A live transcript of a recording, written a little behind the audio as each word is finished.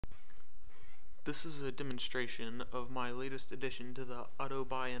This is a demonstration of my latest addition to the auto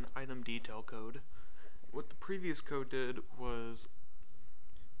buy and item detail code. What the previous code did was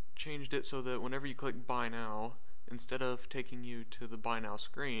changed it so that whenever you click buy now, instead of taking you to the buy now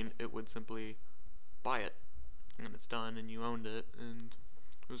screen, it would simply buy it. And it's done and you owned it, and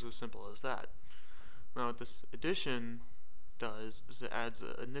it was as simple as that. Now what this addition does is it adds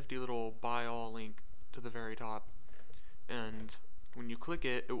a nifty little buy all link to the very top, and when you click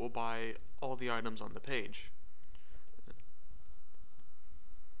it, it will buy all the items on the page.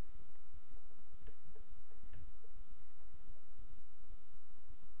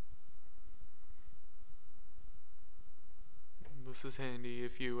 This is handy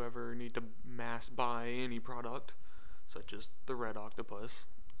if you ever need to mass buy any product, such as the red octopus.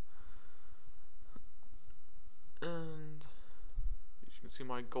 And as you can see,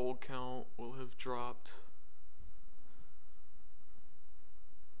 my gold count will have dropped.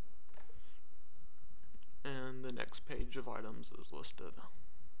 And the next page of items is listed.